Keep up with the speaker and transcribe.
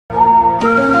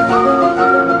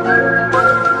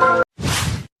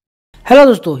Hello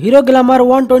दोस्तों, hero glamour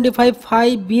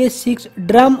 125 BS6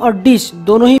 drum और dish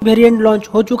दोनों ही वेरिएंट लॉन्च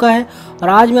हो चुका है और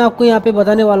आज मैं आपको यहाँ पे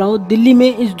बताने वाला हूँ दिल्ली में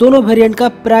इस दोनों वेरिएंट का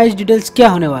प्राइस डिटेल्स क्या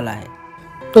होने वाला है।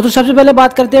 तो सबसे पहले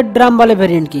बात करते हैं ड्रम वाले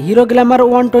वेरिएंट की। हीरो ग्लैमर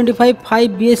 125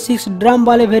 BS6 ड्रम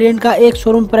वाले वेरिएंट का एक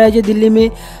शोरूम प्राइस है दिल्ली में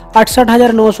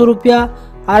 68,900 रुपया।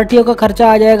 आरटीओ का खर्चा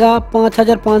आ जाएगा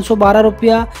 5,512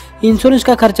 रुपया। इंश्योरेंस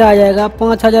का खर्चा आ जाएगा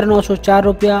 5,904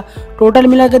 रुपया। टोटल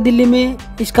मिला के दिल्ली में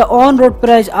इसका ऑन रोड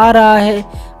प्राइस आ रहा है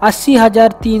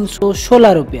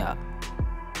 80,316 रुपया।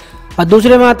 और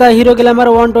दूसरे में आता है हीरो ग्लैमर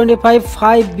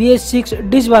 125 BS6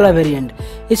 डिश वाला वेरिएंट।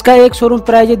 इसका एक शोरूम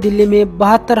प्राइस है दिल्ली में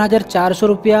 72,400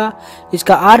 रुपया।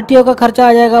 इसका आरटीओ का खर्चा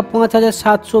आ जाएगा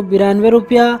 5,792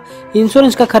 रुपया।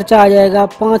 इंश्योरेंस का खर्चा आ जाएगा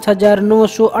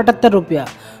 5,978 रुपया।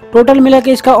 टोटल मिला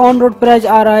के इसका ऑन रोड प्राइस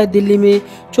आ रहा है दिल्ली में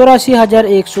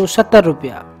 84,170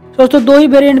 रुपया। दोस्तों दो ही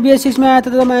वेरिएंट BS6 में आया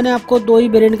था तो मैंने आपको दो ही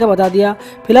वेरिएंट का बता दिया।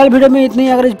 फिलहाल वीडियो में इतनी ही।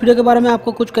 अगर इस वीडियो के बारे में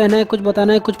आपको कुछ कहना है, कुछ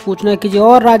बताना है, कुछ पूछना है, किसी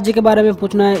और राज्य के बारे में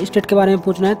पूछना है, स्टेट के बारे में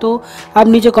पूछना है तो आप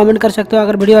नीचे कमेंट कर सकते हो।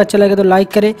 अगर वीडियो अच्छा लगे तो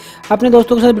लाइक करें, अपने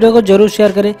दोस्तों के साथ वीडियो को जरूर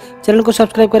शेयर करें, चैनल को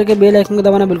सब्सक्राइब करके बेल आइकन को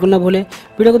दबाना बिल्कुल ना भूलें।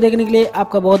 वीडियो को देखने के लिए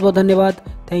आपका बहुत बहुत धन्यवाद।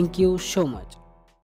 Thank you so much.